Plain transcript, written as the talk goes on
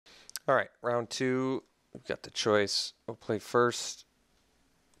All right, round 2. We've got the choice. We'll play first.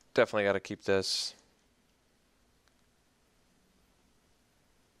 Definitely got to keep this.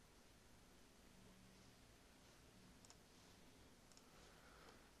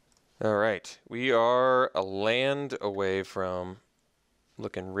 All right, we are a land away from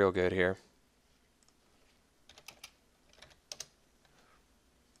looking real good here.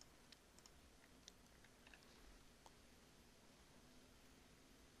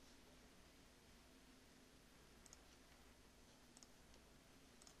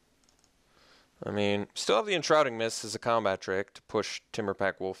 I mean, still have the Enshrouding Mist as a combat trick to push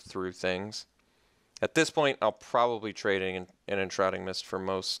Timberpack Wolf through things. At this point, I'll probably trade an Enshrouding Mist for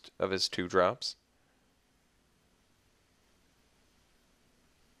most of his 2-drops.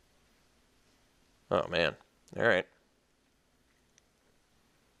 Oh, man. All right.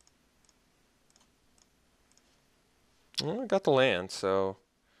 Well, I got the land, so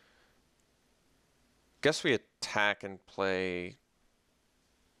guess we attack and play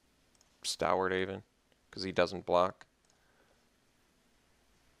Stalwart Haven because he doesn't block.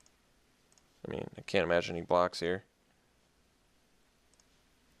 I mean, I can't imagine he blocks here.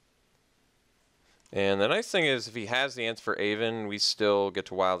 And the nice thing is, if he has the answer for Avon, we still get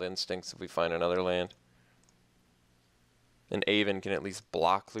to Wild Instincts if we find another land. And Avon can at least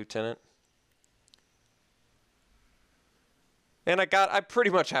block Lieutenant. And I pretty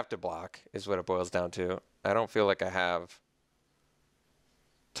much have to block, is what it boils down to. I don't feel like I have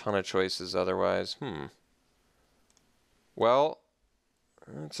a ton of choices otherwise. Well,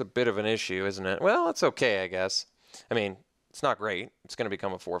 it's a bit of an issue, isn't it? Well, it's okay, I guess. I mean, it's not great. It's going to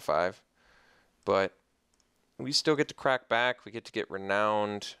become a 4-5. But we still get to crack back. We get to get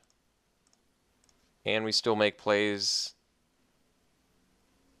Renowned. And we still make plays.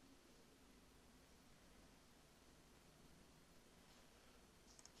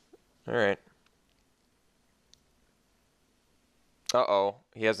 All right. Uh-oh.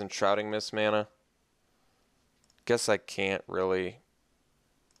 He has Enshrouding Mist mana. Guess I can't really.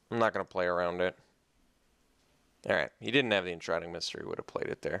 I'm not going to play around it. All right. He didn't have the Enshrouding Mist, or he would have played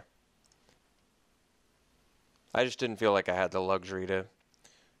it there. I just didn't feel like I had the luxury to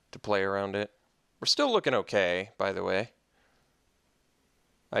play around it. We're still looking okay, by the way.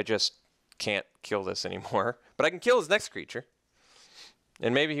 I just can't kill this anymore. But I can kill his next creature.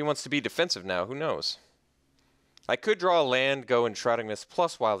 And maybe he wants to be defensive now. Who knows? I could draw a land, go Enshrouding Mist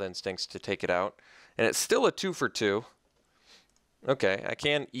plus Wild Instincts to take it out. And it's still a 2 for 2. Okay, I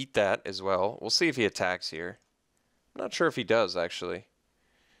can eat that as well. We'll see if he attacks here. I'm not sure if he does, actually.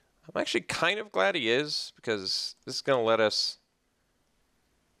 I'm actually kind of glad he is, because this is going to let us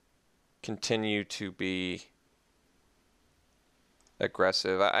continue to be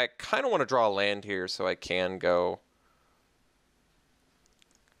aggressive. I kind of want to draw a land here so I can go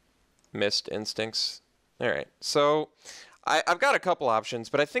Mist Instincts. All right, so I've got a couple options,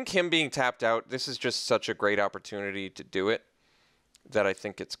 but I think him being tapped out, this is just such a great opportunity to do it that I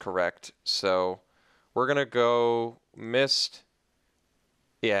think it's correct. So we're going to go Mist.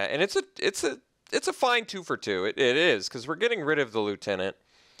 Yeah, and it's a fine 2 for 2. It is, because we're getting rid of the Lieutenant.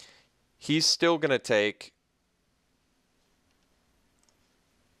 He's still going to take.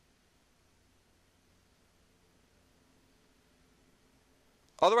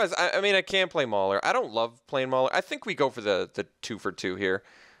 Otherwise, I mean, I can play Mauler. I don't love playing Mauler. I think we go for the 2 for 2 here.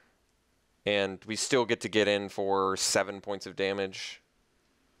 And we still get to get in for 7 points of damage.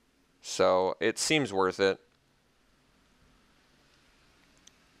 So it seems worth it.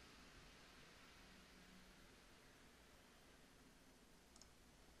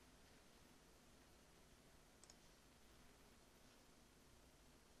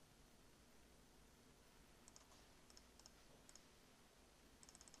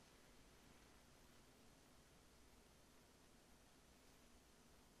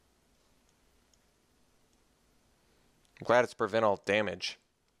 I'm glad it's prevent all damage,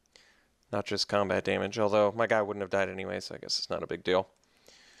 not just combat damage, although my guy wouldn't have died anyway, so I guess it's not a big deal.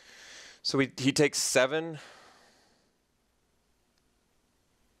 So he takes 7.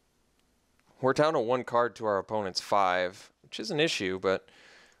 We're down to 1 card to our opponent's 5, which is an issue, but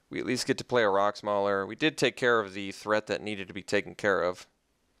we at least get to play a Rocks Mauler. We did take care of the threat that needed to be taken care of.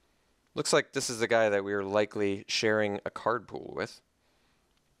 Looks like this is the guy that we are likely sharing a card pool with.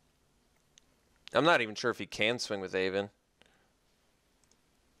 I'm not even sure if he can swing with Avon.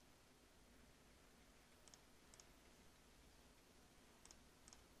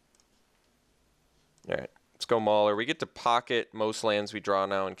 All right, let's go Mauler. We get to pocket most lands we draw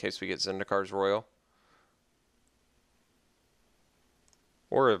now in case we get Zyndakar's Royal.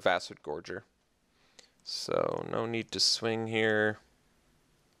 Or a Vassud Gorger. So no need to swing here.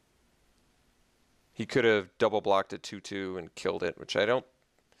 He could have double blocked a 2/2 and killed it, which I don't.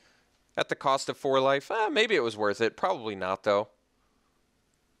 At the cost of 4 life, maybe it was worth it. Probably not, though.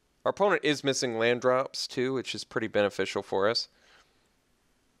 Our opponent is missing land drops, too, which is pretty beneficial for us.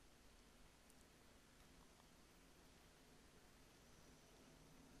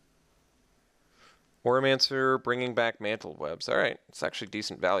 Waramancer bringing back Mantled Webs. All right, it's actually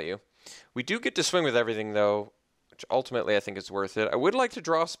decent value. We do get to swing with everything, though, which ultimately I think is worth it. I would like to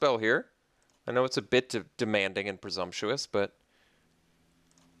draw a spell here. I know it's a bit demanding and presumptuous, but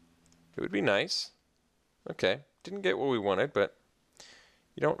it would be nice. Okay, didn't get what we wanted, but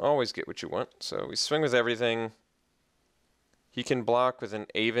you don't always get what you want. So we swing with everything. He can block with an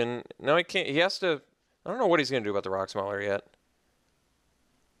Aven. No, he can't. He has to. I don't know what he's going to do about the Rock Smaller yet.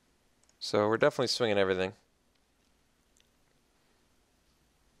 So we're definitely swinging everything.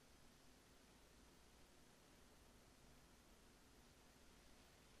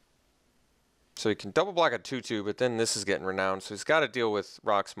 So he can double block a 2/2, but then this is getting renowned. So he's got to deal with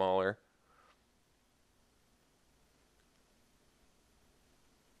Rock Smaller.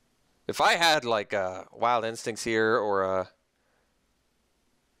 If I had like Wild Instincts here or a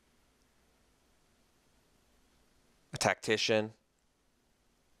Tactician,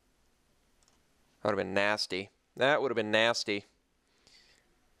 that would have been nasty. That would have been nasty.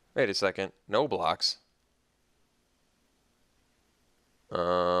 Wait a second. No blocks.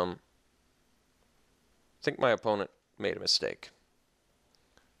 I think my opponent made a mistake.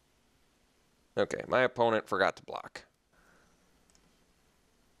 Okay, my opponent forgot to block.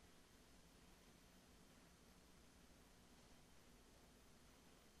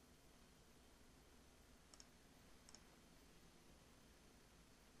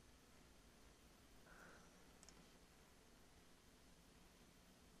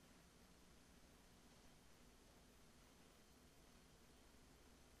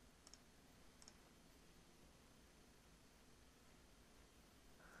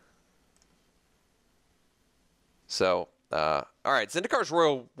 So, all right, Zyndakar's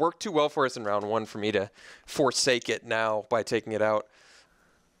Royal worked too well for us in round 1 for me to forsake it now by taking it out.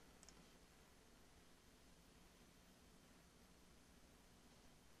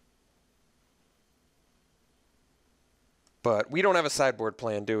 But we don't have a sideboard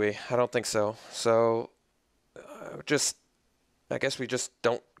plan, do we? I don't think so. So, I guess we just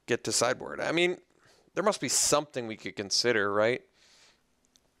don't get to sideboard. I mean, there must be something we could consider, right?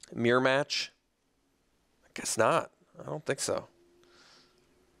 Mirror match? I guess not. I don't think so.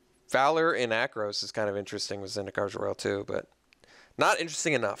 Valor in Akros is kind of interesting with Zyndakar's Royal too, but not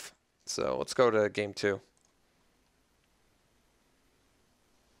interesting enough. So let's go to game 2.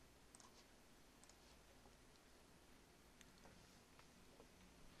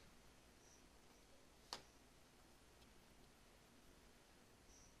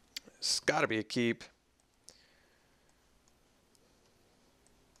 It's got to be a keep.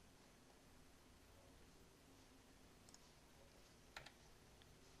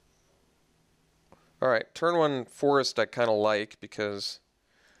 All right, turn 1 Forest I kind of like because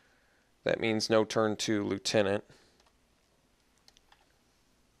that means no turn 2 Lieutenant.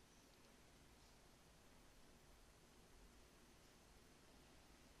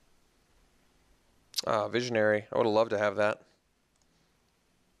 Visionary. I would have loved to have that.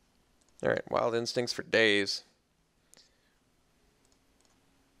 All right, Wild Instincts for days.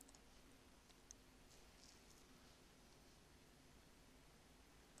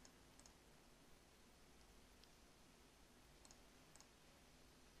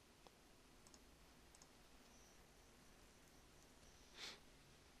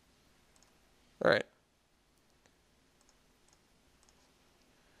 All right.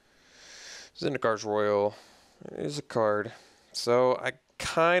 Zyndakar's Royal is a card. So I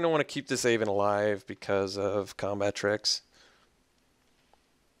kind of want to keep this Aven alive because of combat tricks.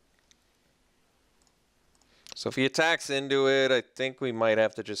 So if he attacks into it, I think we might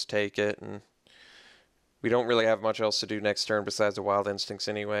have to just take it. And we don't really have much else to do next turn besides the Wild Instincts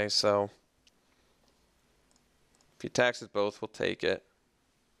anyway. So if he attacks with both, we'll take it.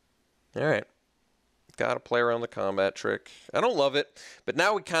 All right. Got to play around the combat trick. I don't love it, but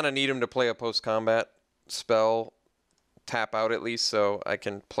now we kind of need him to play a post-combat spell, tap out at least, so I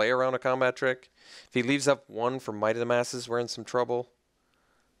can play around a combat trick. If he leaves up 1 for Might of the Masses, we're in some trouble,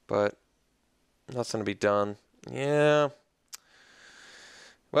 but nothing to be done. Yeah.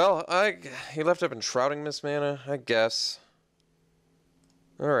 Well, he left up Enshrouding Mist mana, I guess.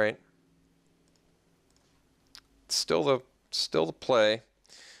 All right. Still the play.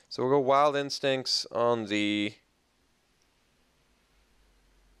 So we'll go Wild Instincts on the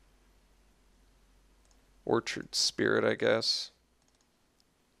Orchard Spirit, I guess.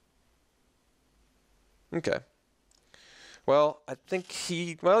 Okay. Well, I think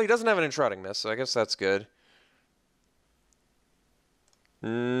he doesn't have an enshrouding mist, so I guess that's good.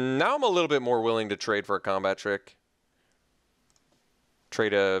 Now I'm a little bit more willing to trade for a combat trick.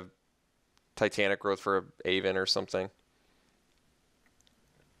 Trade a Titanic Growth for a Aven or something.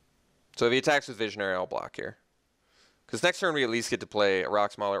 So if he attacks with Visionary, I'll block here. Because next turn we at least get to play a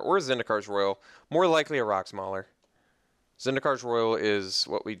Rox Mauler or a Zyndakar's Royal. More likely a Rox Mauler. Zyndakar's Royal is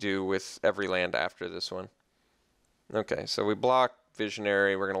what we do with every land after this one. Okay, so we block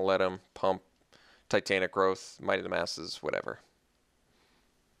Visionary. We're going to let him pump Titanic Growth, Might of the Masses, whatever.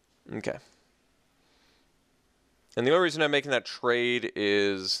 Okay. And the only reason I'm making that trade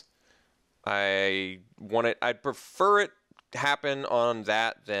is I'd prefer it happen on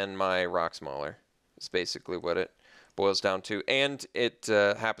that than my Rox Mauler. It's basically what it boils down to. And it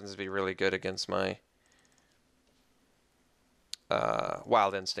happens to be really good against my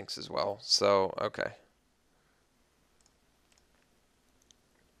Wild Instincts as well. So, okay.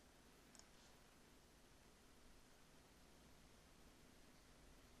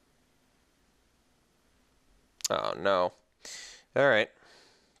 Oh, no. All right.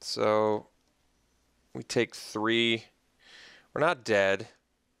 So, we take 3. We're not dead.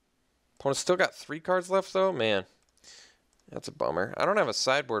 Opponent's still got 3 cards left, though? Man, that's a bummer. I don't have a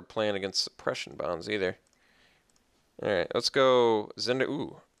sideboard plan against Suppression Bonds either. All right, let's go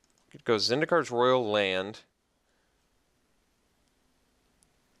Zyndakar's Royal Land.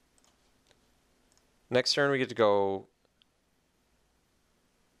 Next turn we get to go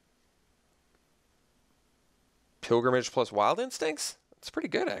Pilgrimage plus Wild Instincts? That's pretty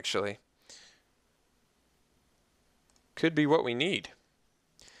good, actually. Could be what we need.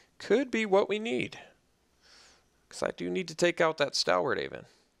 Could be what we need. Because I do need to take out that Stalwart Aven.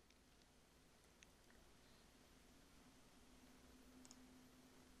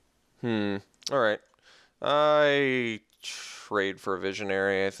 Alright. I trade for a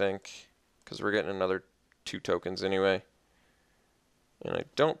Visionary, I think. Because we're getting another 2 tokens anyway. And I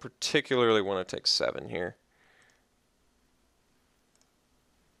don't particularly want to take 7 here.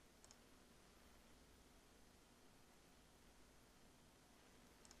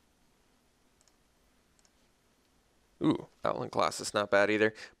 Ooh, Outland Colossus, not bad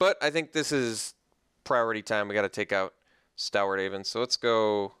either. But I think this is priority time. We got to take out Stalwart Aven. So let's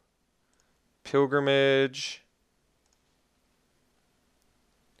go Pilgrimage.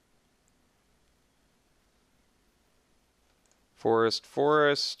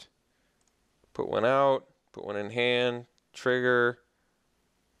 Forest. Put one out. Put one in hand. Trigger.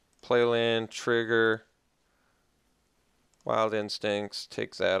 Play land. Trigger. Wild Instincts.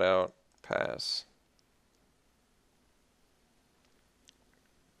 Take that out. Pass.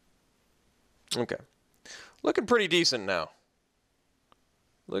 Okay. Looking pretty decent now.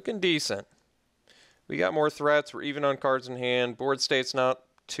 Looking decent. We got more threats. We're even on cards in hand. Board state's not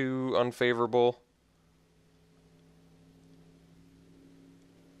too unfavorable.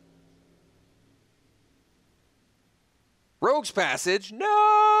 Rogue's Passage?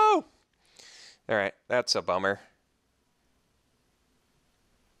 No! Alright, that's a bummer.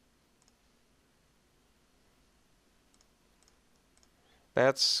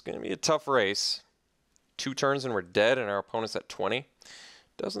 That's going to be a tough race. 2 turns and we're dead and our opponent's at 20.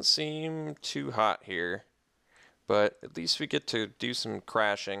 Doesn't seem too hot here. But at least we get to do some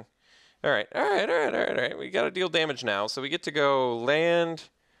crashing. Alright. We got to deal damage now. So we get to go land,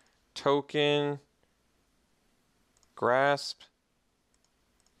 token, grasp.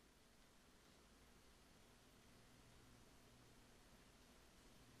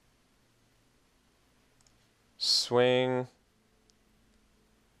 Swing.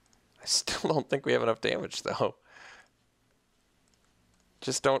 I still don't think we have enough damage, though.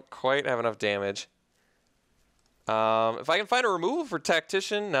 Just don't quite have enough damage. If I can find a removal for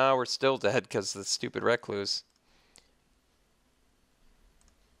Tactician, no, we're still dead because of the stupid Recluse.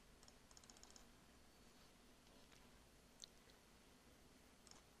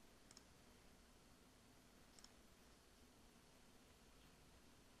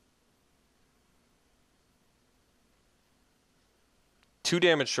 Two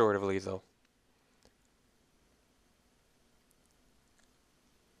damage short of lethal.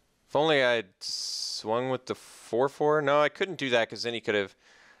 If only I'd swung with the 4/4. No, I couldn't do that because then he could have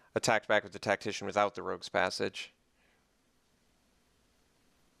attacked back with the Tactician without the Rogue's Passage.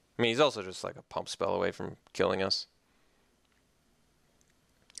 I mean, he's also just like a pump spell away from killing us.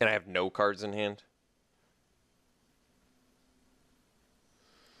 And I have no cards in hand.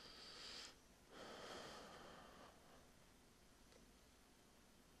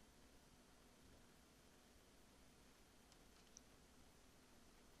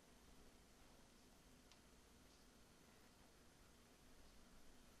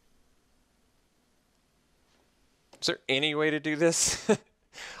 Is there any way to do this?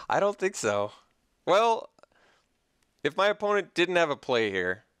 I don't think so. Well, if my opponent didn't have a play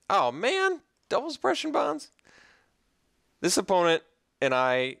here. Oh, man. Double suppression bonds? This opponent and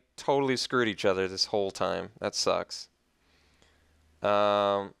I totally screwed each other this whole time. That sucks.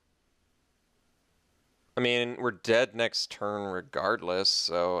 I mean, we're dead next turn regardless,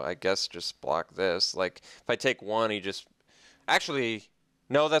 so I guess just block this. Like, if I take one, he just... Actually,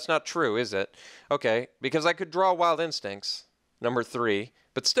 no, that's not true, is it? Okay, because I could draw Wild Instincts, number 3,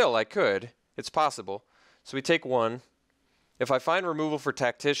 but still, I could. It's possible. So we take one. If I find removal for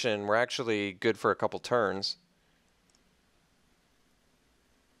Tactician, we're actually good for a couple turns.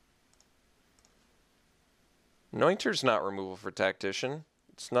 Anointer's not removal for Tactician.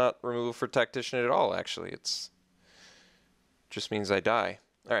 It's not removal for Tactician at all, actually. It's just means I die.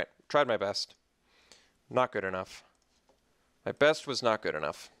 All right, tried my best. Not good enough. My best was not good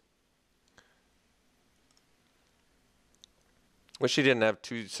enough. Wish he didn't have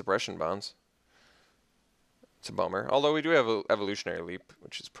 2 suppression bonds. It's a bummer. Although we do have an evolutionary leap,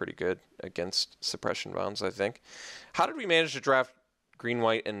 which is pretty good against suppression bonds, I think. How did we manage to draft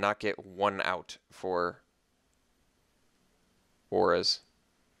green-white and not get 1 out for auras?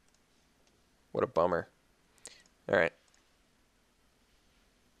 What a bummer. All right.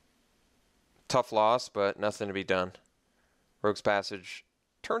 Tough loss, but nothing to be done. Rogue's Passage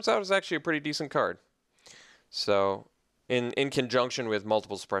turns out is actually a pretty decent card. So, in conjunction with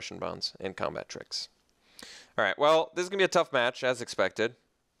multiple suppression bonds and combat tricks. All right, well, this is going to be a tough match, as expected.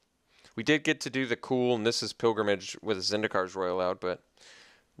 We did get to do the cool, and this is Pilgrimage with Zendikar's Royal out, but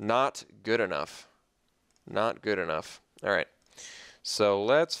not good enough. Not good enough. All right. So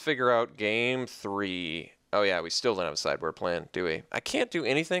let's figure out game 3. Oh, yeah, we still don't have a sideboard plan, do we? I can't do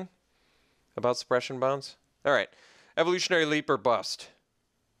anything about suppression bonds. All right. Evolutionary Leap or bust.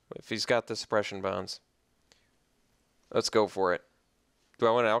 If he's got the suppression bonds. Let's go for it. Do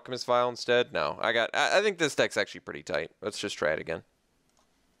I want an Alchemist Vial instead? No. I think this deck's actually pretty tight. Let's just try it again.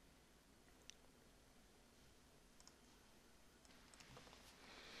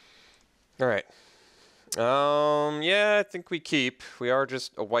 All right. Yeah, I think we keep. We are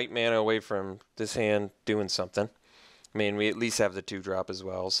just a white mana away from this hand doing something. I mean, we at least have the 2-drop as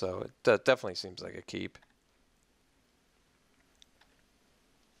well, so it definitely seems like a keep.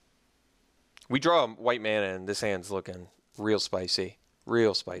 We draw a white mana, and this hand's looking real spicy.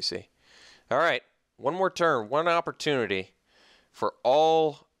 Real spicy. All right, one more turn, one opportunity for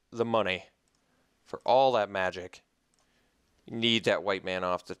all the money, for all that magic. You need that white mana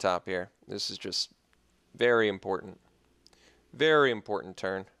off the top here. This is just very important. Very important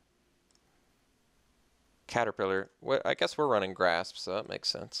turn. Caterpillar. I guess we're running Grasp, so that makes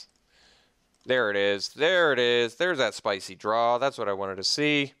sense. There it is. There it is. There's that spicy draw. That's what I wanted to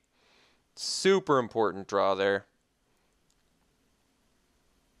see. Super important draw there.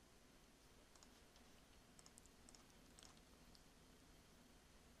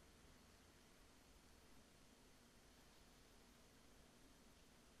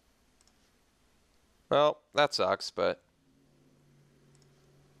 Well, that sucks, but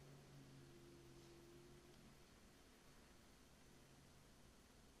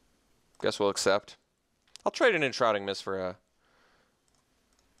guess we'll accept. I'll trade an Enshrouding Mist for a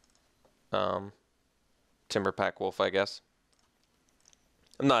Timberpack Wolf, I guess.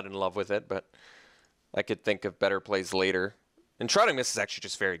 I'm not in love with it, but I could think of better plays later. Enshrouding Mist is actually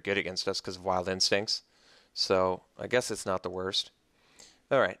just very good against us because of Wild Instincts. So I guess it's not the worst.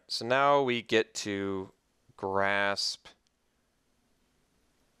 All right, so now we get to Grasp,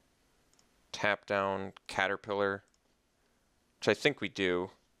 tap down Caterpillar, which I think we do.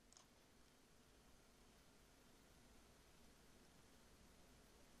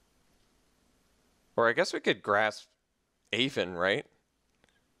 Or I guess we could Grasp Aven, right?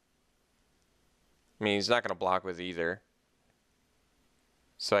 I mean, he's not going to block with either.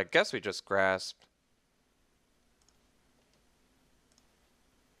 So I guess we just Grasp.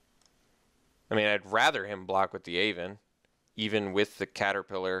 I mean, I'd rather him block with the Aven, even with the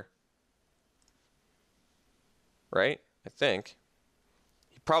Caterpillar. Right? I think.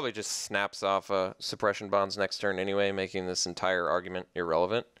 He probably just snaps off suppression bonds next turn anyway, making this entire argument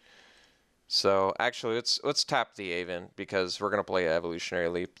irrelevant. So actually, let's tap the Aven because we're going to play an Evolutionary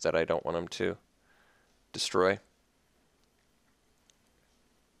Leap that I don't want him to destroy.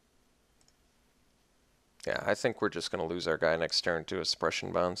 Yeah, I think we're just going to lose our guy next turn to a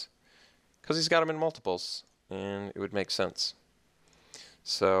suppression bonds. Because he's got him in multiples, and it would make sense.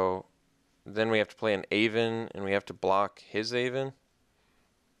 So then we have to play an Aven, and we have to block his Aven.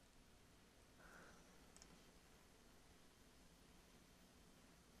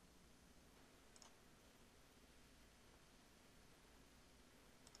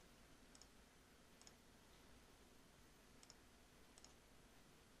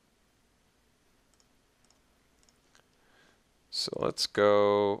 So let's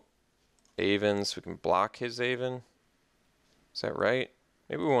go Aven so we can block his Aven. Is that right?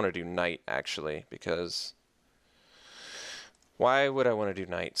 Maybe we want to do Knight, actually, because... Why would I want to do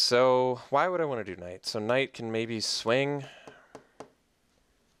Knight? So Knight can maybe swing.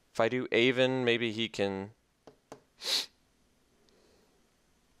 If I do Aven, maybe he can...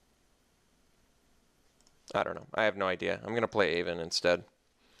 I don't know. I have no idea. I'm going to play Aven instead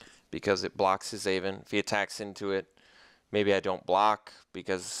because it blocks his Aven. If he attacks into it, maybe I don't block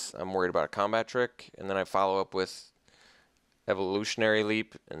because I'm worried about a combat trick, and then I follow up with Evolutionary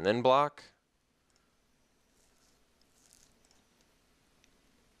Leap and then block.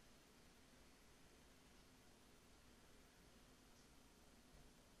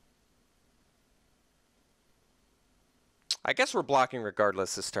 I guess we're blocking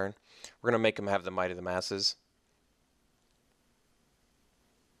regardless this turn. We're going to make him have the Might of the Masses.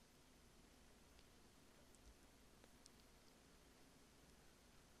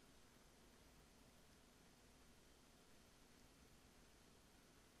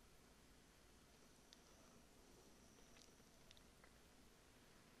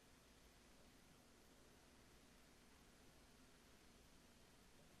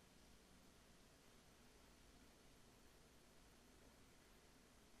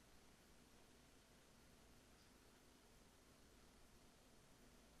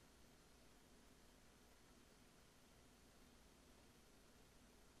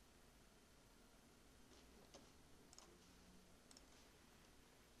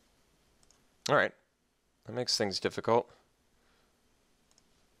 All right. That makes things difficult.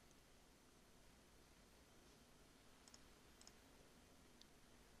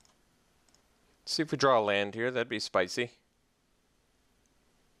 Let's see if we draw a land here. That'd be spicy.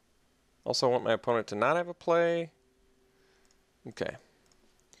 Also, I want my opponent to not have a play. Okay.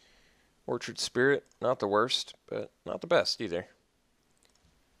 Orchard Spirit, not the worst, but not the best either.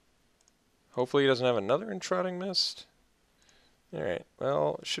 Hopefully he doesn't have another Entrotting Mist. Alright,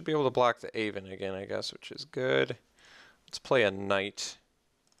 well, should be able to block the Aven again, I guess, which is good. Let's play a Knight,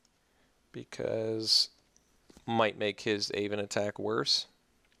 because might make his Aven attack worse.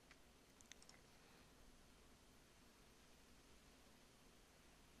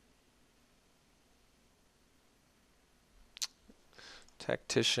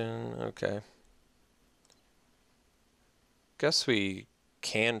 Tactician, okay. Guess we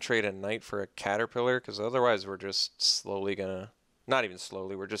can trade a Knight for a Caterpillar, because otherwise we're just slowly gonna, not even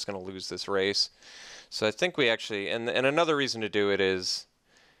slowly, we're just gonna lose this race. So I think we actually, and another reason to do it is,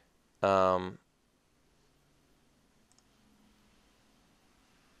 I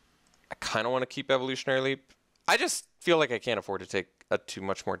kind of want to keep Evolutionary Leap. I just feel like I can't afford to take too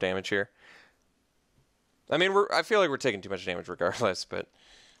much more damage here. I mean, I feel like we're taking too much damage regardless, but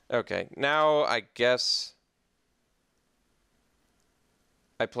okay. Now I guess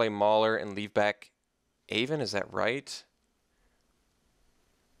I play Mauler and leave back Aven. Is that right?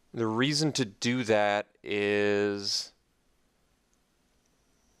 The reason to do that is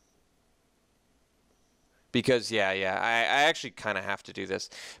because, yeah, I actually kind of have to do this.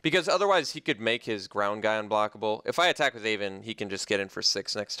 Because otherwise he could make his ground guy unblockable. If I attack with Aven, he can just get in for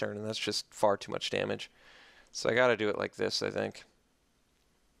 6 next turn, and that's just far too much damage. So I got to do it like this, I think.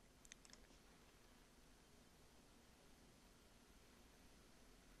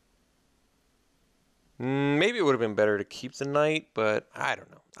 Maybe it would have been better to keep the Knight, but I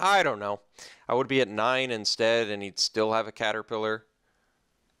don't know. I don't know. I would be at 9 instead, and he'd still have a Caterpillar.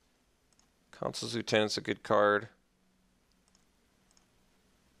 Consul's Lieutenant's a good card.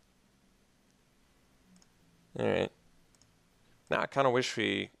 Alright. Now I kind of wish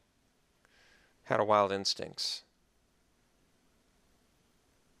we had a Wild Instincts.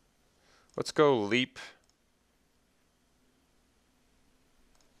 Let's go Leap.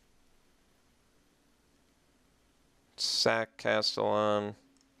 Sack Castellan.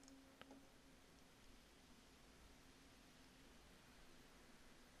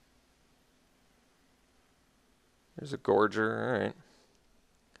 There's a Gorger, alright.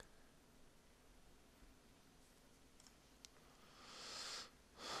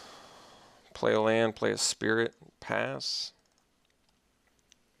 Play a land, play a Spirit, pass.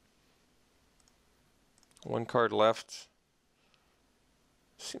 1 card left.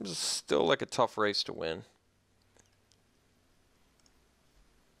 Seems still like a tough race to win.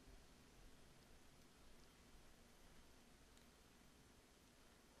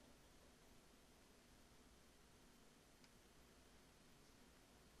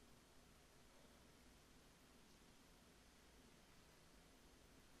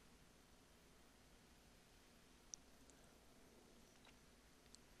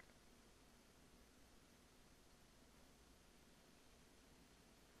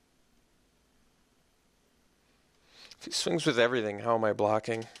 If he swings with everything, how am I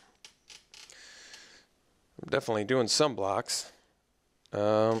blocking? I'm definitely doing some blocks.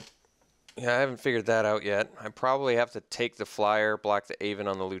 Yeah, I haven't figured that out yet. I probably have to take the flyer, block the Avon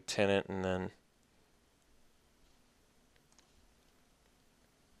on the lieutenant, and then...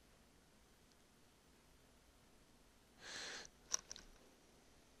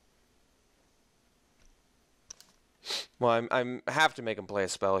 Well, I have to make him play a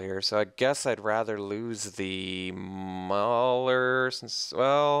spell here, so I guess I'd rather lose the Mauler since,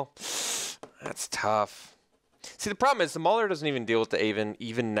 well, that's tough. See, the problem is the Mauler doesn't even deal with the Avon,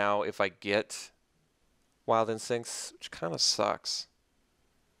 even now if I get Wild Instincts, which kind of sucks.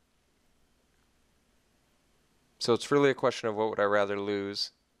 So it's really a question of what would I rather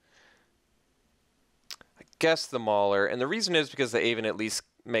lose. I guess the Mauler, and the reason is because the Avon at least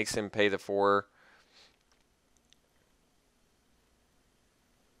makes him pay the 4.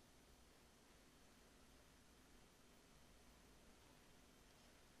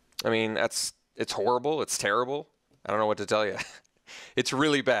 I mean, it's horrible. It's terrible. I don't know what to tell you. It's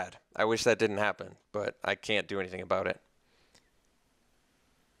really bad. I wish that didn't happen, but I can't do anything about it.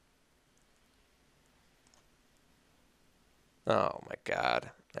 Oh my God.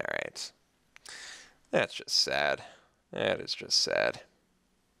 All right. That's just sad. That is just sad.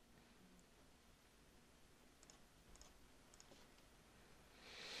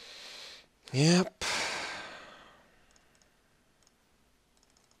 Yep.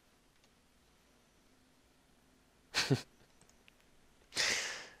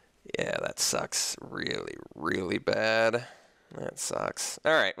 Yeah, that sucks really, really bad. That sucks.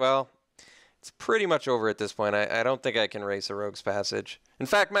 All right, well, it's pretty much over at this point. I don't think I can race a Rogue's Passage. In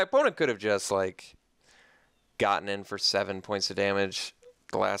fact, my opponent could have just, like, gotten in for 7 points of damage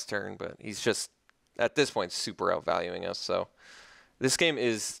the last turn, but he's just, at this point, super outvaluing us, so... This game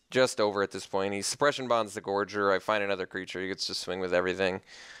is just over at this point. He suppression bonds the Gorger. I find another creature. He gets to swing with everything.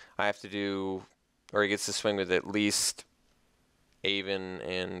 I have to do, or he gets to swing with at least Avon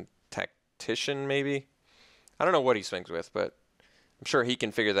and Tactician, maybe? I don't know what he swings with, but I'm sure he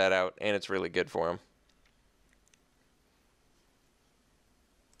can figure that out, and it's really good for him.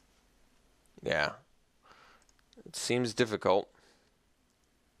 Yeah. It seems difficult.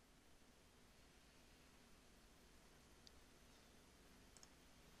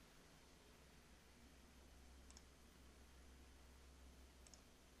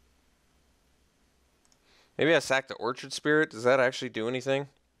 Maybe I sack the Orchard Spirit. Does that actually do anything?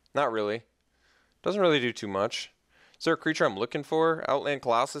 Not really. Doesn't really do too much. Is there a creature I'm looking for? Outland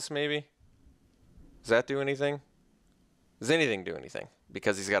Colossus, maybe? Does that do anything? Does anything do anything?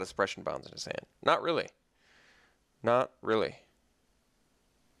 Because he's got suppression bonds in his hand. Not really. Not really.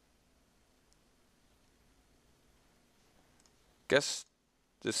 Guess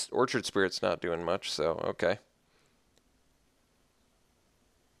this Orchard Spirit's not doing much, so okay.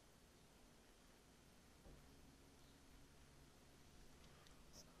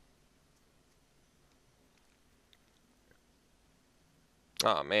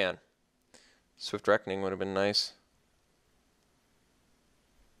 Oh man. Swift Reckoning would have been nice.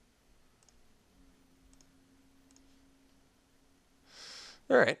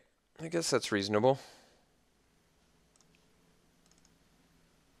 Alright. I guess that's reasonable.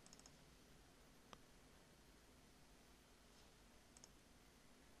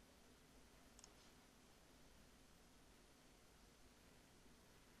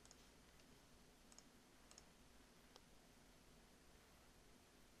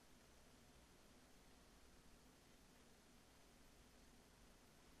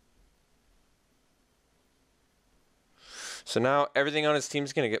 So now everything on his team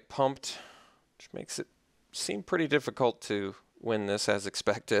is going to get pumped, which makes it seem pretty difficult to win this as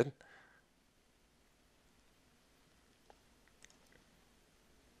expected.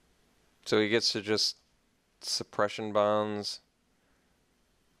 So he gets to just suppression bonds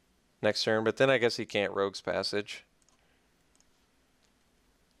next turn, but then I guess he can't Rogue's Passage.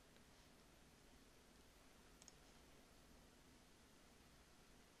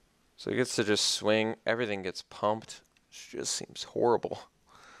 So he gets to just swing. Everything gets pumped. It just seems horrible.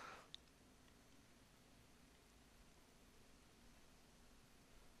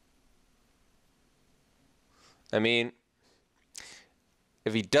 I mean,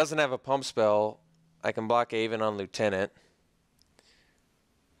 if he doesn't have a pump spell, I can block Avon on Lieutenant.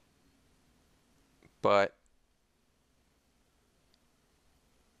 But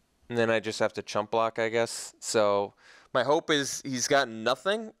and then I just have to chump block, I guess. So my hope is he's got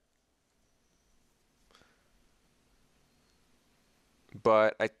nothing.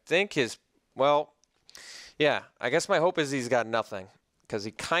 But I think his, well, yeah, I guess my hope is he's got nothing. because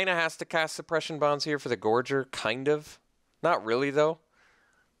he kind of has to cast suppression bonds here for the Gorger, kind of. Not really, though.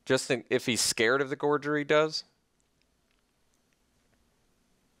 Just if he's scared of the Gorger, he does.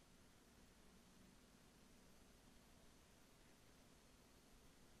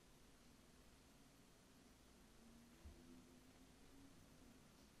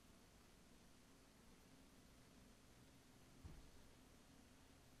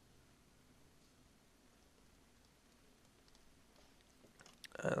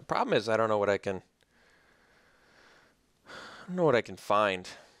 The problem is I don't know what I can find.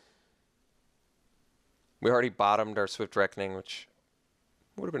 We already bottomed our Swift Reckoning, which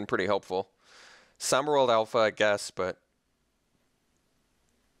would have been pretty helpful. Summerworld Alpha, I guess, but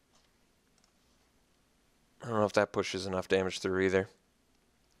I don't know if that pushes enough damage through either.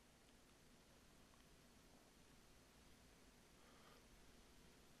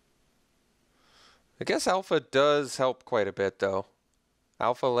 I guess Alpha does help quite a bit, though.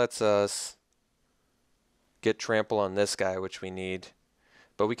 Alpha lets us get trample on this guy, which we need.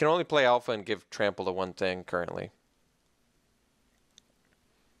 But we can only play Alpha and give trample to one thing currently.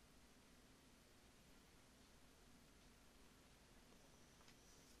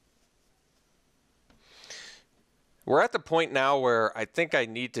 We're at the point now where I think I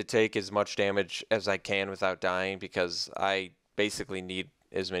need to take as much damage as I can without dying, because I basically need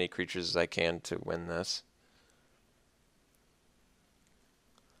as many creatures as I can to win this.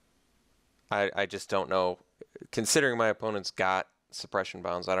 I just don't know. Considering my opponent's got suppression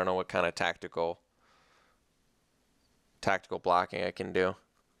bounds, I don't know what kind of tactical blocking I can do.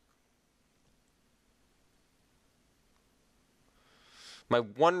 My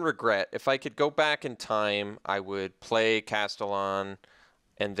one regret, if I could go back in time, I would play Castellan,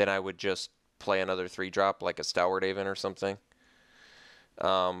 and then I would just play another 3-drop, like a Stalwart Haven or something.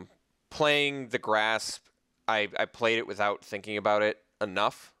 Playing the Grasp, I played it without thinking about it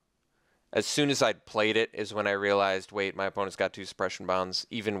enough. As soon as I'd played it is when I realized, wait, my opponent's got 2 suppression bonds,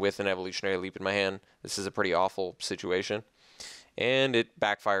 even with an Evolutionary Leap in my hand. This is a pretty awful situation. And it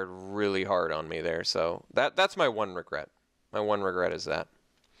backfired really hard on me there. So that's my one regret. My one regret is that.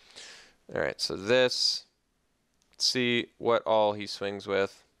 All right, so this. Let's see what all he swings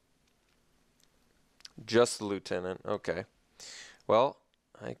with. Just the Lieutenant. Okay. Well,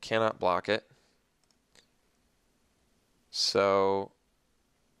 I cannot block it. So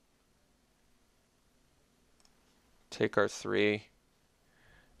take our 3. I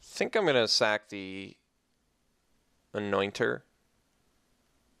think I'm going to sack the Anointer.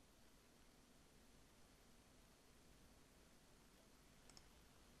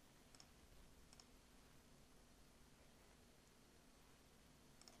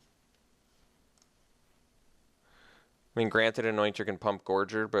 I mean, granted, Anointer can pump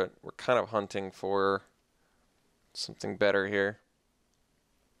Gorger, but we're kind of hunting for something better here.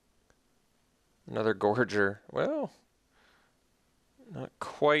 Another Gorger. Well, not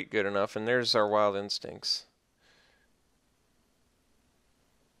quite good enough, and there's our Wild Instincts.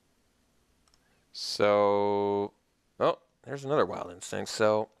 So, oh, there's another Wild Instinct.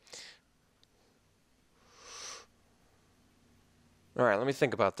 So, all right, let me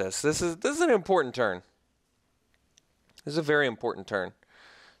think about this. This is an important turn. This is a very important turn.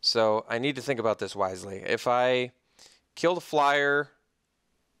 So I need to think about this wisely. If I kill the flyer,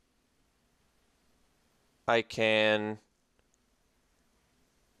 I can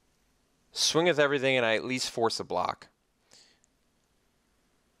swing with everything and I at least force a block.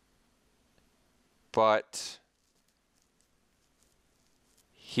 But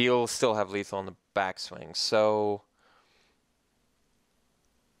he'll still have lethal on the backswing. So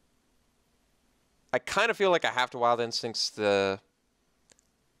I kind of feel like I have to Wild Instincts the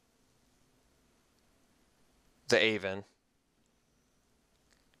Aven.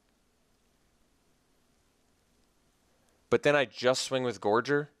 But then I just swing with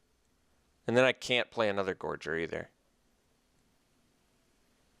Gorger, and then I can't play another Gorger either.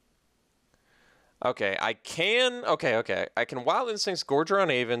 Okay, I can, okay. I can Wild Instincts Gorger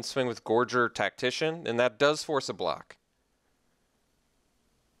on Aven, swing with Gorger Tactician, and that does force a block.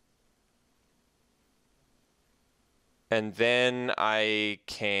 And then I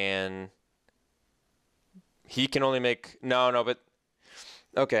can, he can only make, no, but,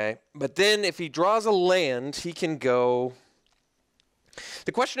 okay. But then if he draws a land, he can go,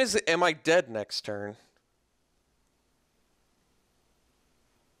 the question is, am I dead next turn?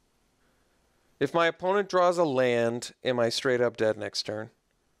 If my opponent draws a land, am I straight up dead next turn?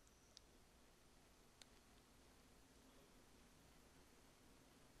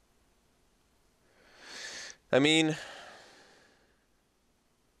 I mean,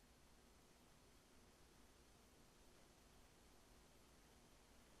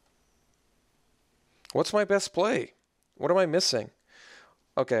 What's my best play? What am I missing?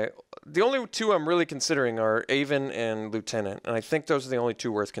 Okay, the only two I'm really considering are Avon and Lieutenant, and I think those are the only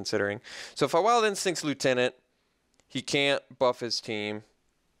two worth considering. So if I Wild Instincts Lieutenant, he can't buff his team,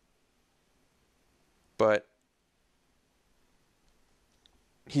 but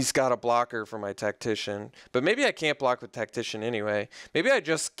he's got a blocker for my Tactician. But maybe I can't block with Tactician anyway. Maybe I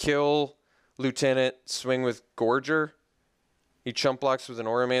just kill Lieutenant, swing with Gorger. He chump blocks with an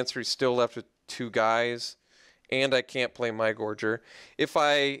Auramancer. He's still left with two guys. And I can't play my Gorger. If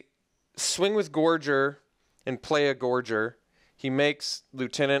I swing with Gorger and play a Gorger, he makes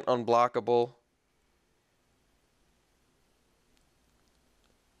Lieutenant unblockable.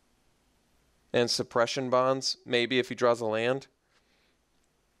 And suppression bonds, maybe if he draws a land.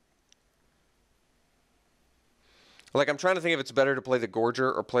 Like, I'm trying to think if it's better to play the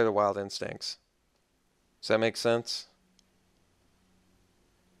Gorger or play the Wild Instincts. Does that make sense?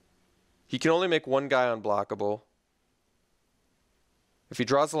 He can only make one guy unblockable. If he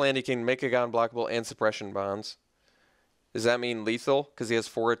draws a land, he can make a guy unblockable and suppression bonds. Does that mean lethal? Because he has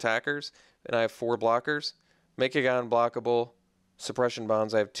 4 attackers and I have 4 blockers. Make a guy unblockable. Suppression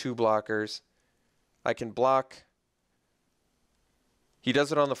bonds. I have 2 blockers. I can block. He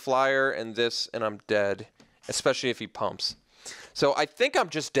does it on the flyer and this, and I'm dead. Especially if he pumps. So I think I'm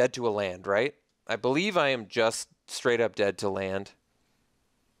just dead to a land, right? I believe I am just straight up dead to land.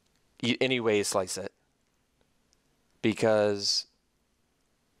 Any way you slice it. Because...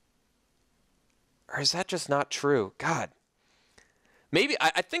 Or is that just not true? God. Maybe,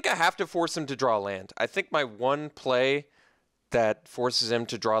 I think I have to force him to draw land. I think my one play that forces him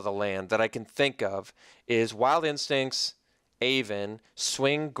to draw the land that I can think of is Wild Instincts, Avon,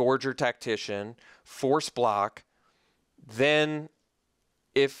 swing Gorger Tactician, force block. Then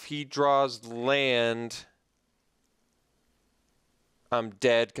if he draws land, I'm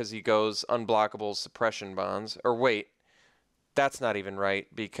dead because he goes unblockable suppression bonds. Or wait, that's not even right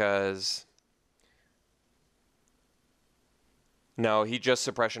because... No, he just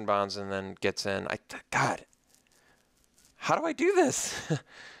suppression bonds and then gets in. God, how do I do this?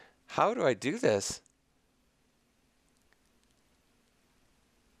 How do I do this?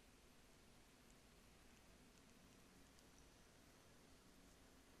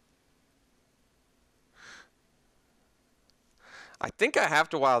 I think I have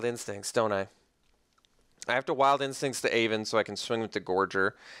to Wild Instincts, don't I? I have to Wild Instincts to Avon so I can swing with the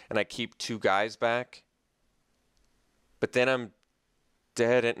Gorger, and I keep 2 guys back. But then I'm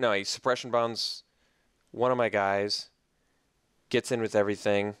dead. No, he suppression bonds one of my guys, gets in with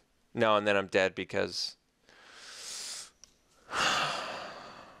everything. No, and then I'm dead because...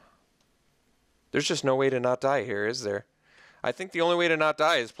 There's just no way to not die here, is there? I think the only way to not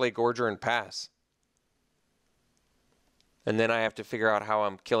die is play Gorger and pass. And then I have to figure out how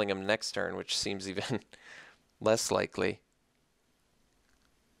I'm killing him next turn, which seems even less likely.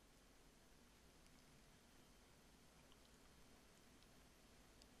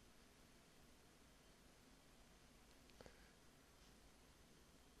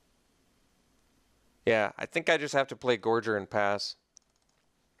 Yeah, I think I just have to play Gorger and pass.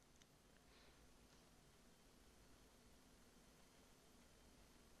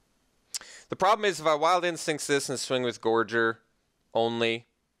 The problem is if I Wild Instincts this and swing with Gorger only,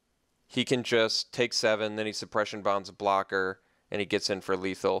 he can just take 7, then he suppression bonds a blocker, and he gets in for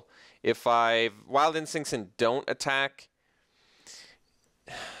lethal. If I Wild Instincts and don't attack,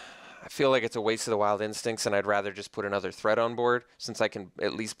 I feel like it's a waste of the Wild Instincts, and I'd rather just put another threat on board, since I can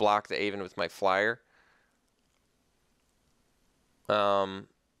at least block the Avon with my flyer.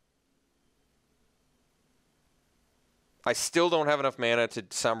 I still don't have enough mana to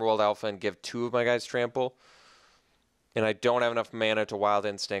Somberworld Alpha and give 2 of my guys trample. And I don't have enough mana to Wild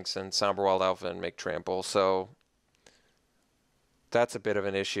Instincts and Somberworld Alpha and make trample. So that's a bit of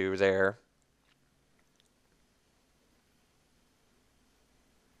an issue there.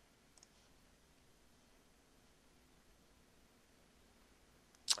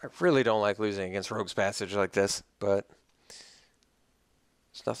 I really don't like losing against Rogue's Passage like this, but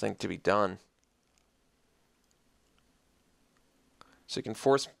there's nothing to be done. So he can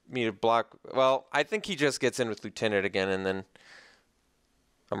force me to block. Well, I think he just gets in with Lieutenant again, and then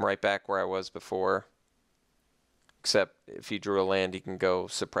I'm right back where I was before. Except if he drew a land, he can go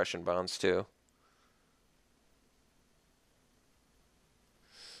suppression bonds too.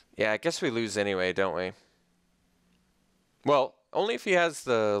 Yeah, I guess we lose anyway, don't we? Well, only if he has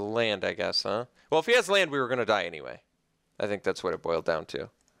the land, I guess, huh? Well, if he has land, we were going to die anyway. I think that's what it boiled down to.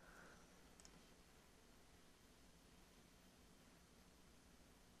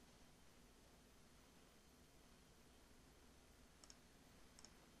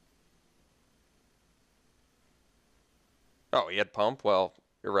 Oh, he had pump? Well,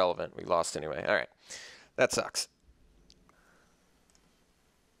 irrelevant. We lost anyway. All right. That sucks.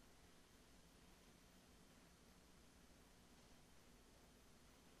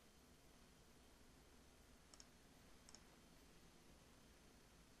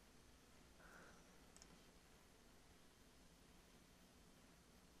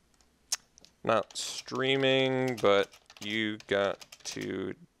 Not streaming, but you got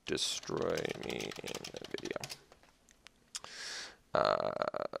to destroy me in the video.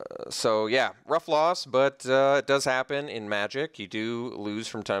 So yeah, rough loss, but it does happen in Magic. You do lose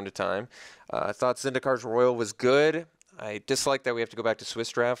from time to time. I thought Zindakar's Royal was good. I dislike that we have to go back to Swiss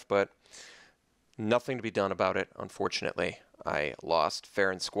draft, but nothing to be done about it, unfortunately. I lost fair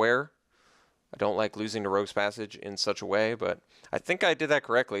and square. I don't like losing to Rogue's Passage in such a way, but I think I did that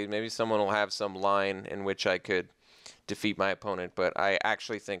correctly. Maybe someone will have some line in which I could defeat my opponent, but I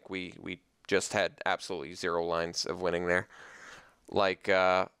actually think we just had absolutely zero lines of winning there. Like,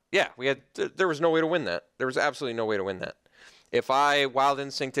 yeah, there was no way to win that. There was absolutely no way to win that. If I Wild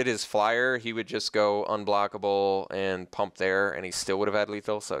Instincted his flyer, he would just go unblockable and pump there, and he still would have had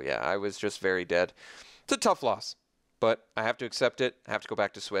lethal. So, yeah, I was just very dead. It's a tough loss, but I have to accept it. I have to go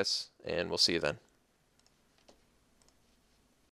back to Swiss, and we'll see you then.